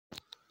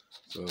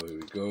So here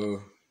we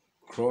go,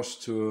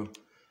 Crosstour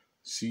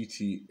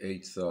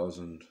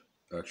CT8000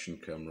 action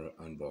camera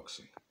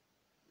unboxing.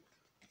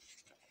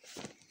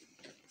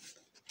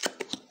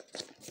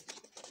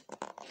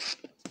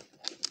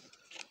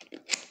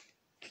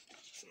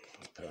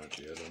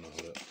 Apparently I don't know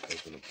how to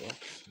open a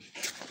box.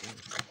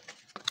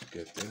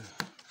 Get there.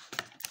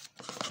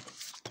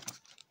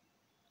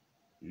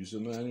 User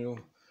manual.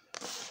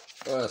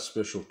 A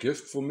special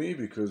gift for me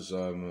because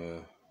I'm a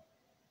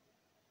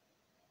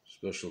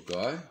special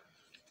guy.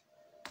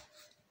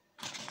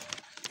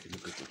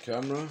 Look at the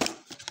camera.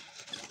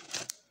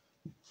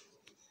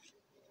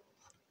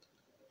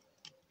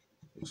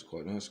 Looks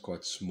quite nice,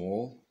 quite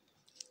small.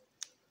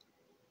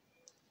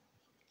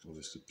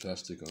 Obviously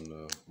plastic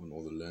on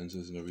all the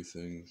lenses and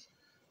everything.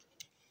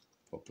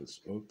 Pop it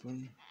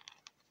open.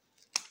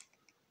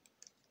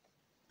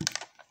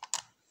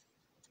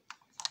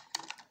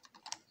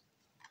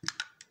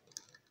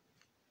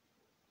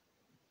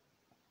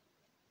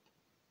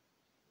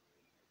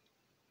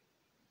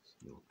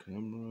 Little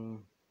camera.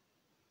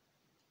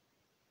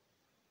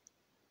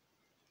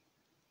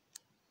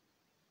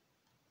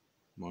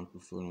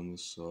 Microphone on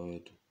this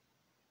side.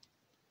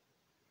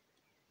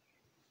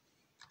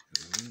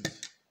 And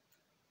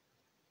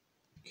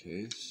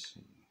case.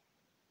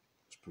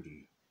 It's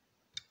pretty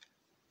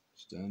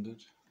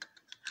standard.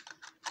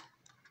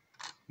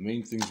 The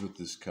main thing with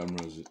this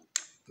camera is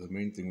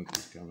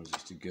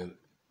to get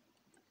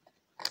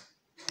a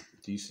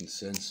decent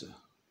sensor.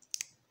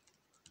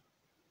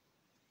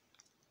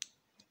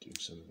 Doing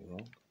something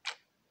wrong.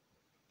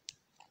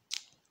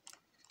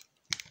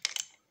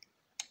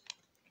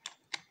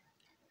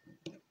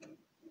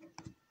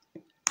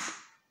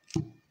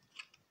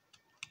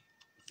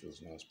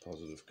 Feels nice,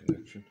 positive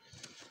connection.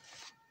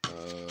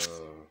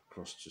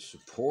 Cross to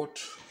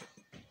support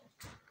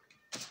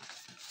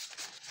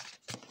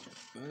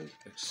and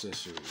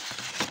accessories.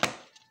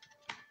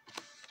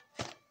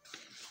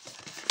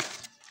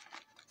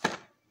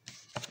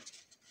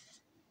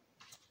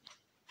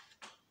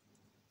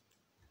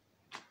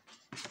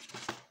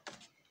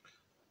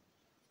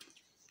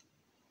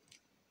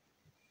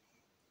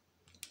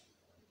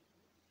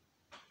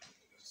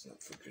 Let's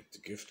not forget the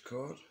gift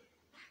card.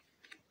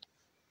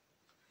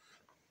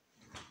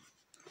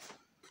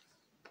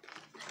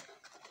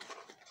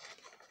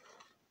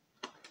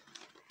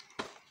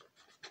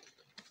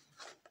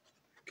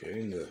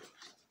 Okay, the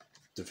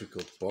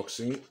difficult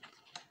boxing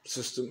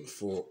system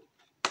for,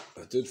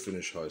 I did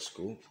finish high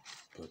school,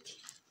 but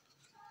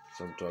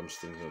sometimes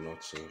things are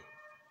not so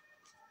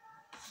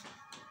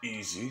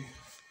easy.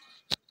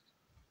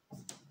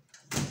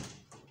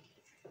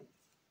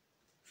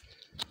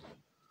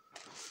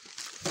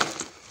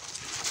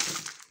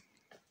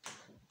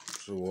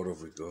 So what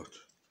have we got?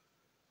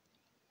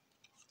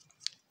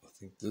 I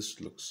think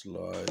this looks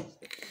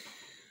like,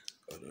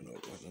 I don't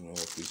know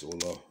what these all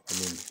are. I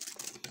mean,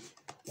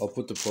 I'll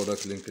put the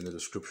product link in the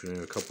description.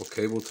 And a couple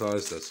cable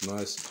ties, that's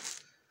nice.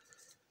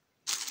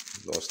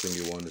 Last thing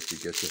you want is to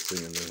get your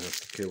thing and then have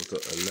the cable tie.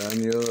 A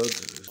lanyard.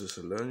 Is this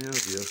a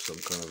lanyard? Yes, some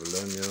kind of a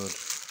lanyard.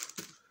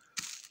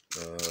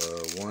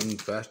 One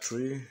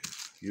battery,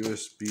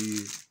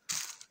 USB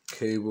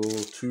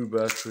cable, 2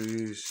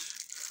 batteries,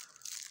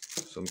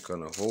 some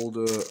kind of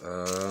holder,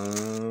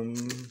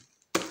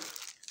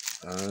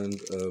 and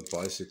a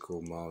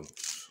bicycle mount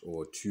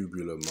or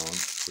tubular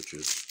mount, which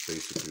is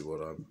basically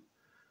what I'm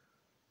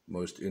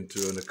most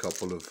into, and a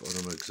couple of, I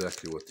don't know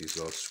exactly what these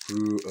are,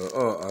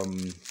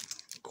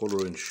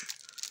 quarter-inch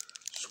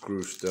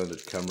screw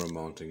standard camera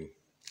mounting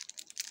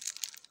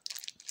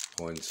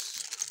points.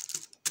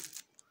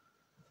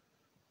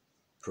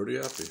 Pretty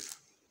happy.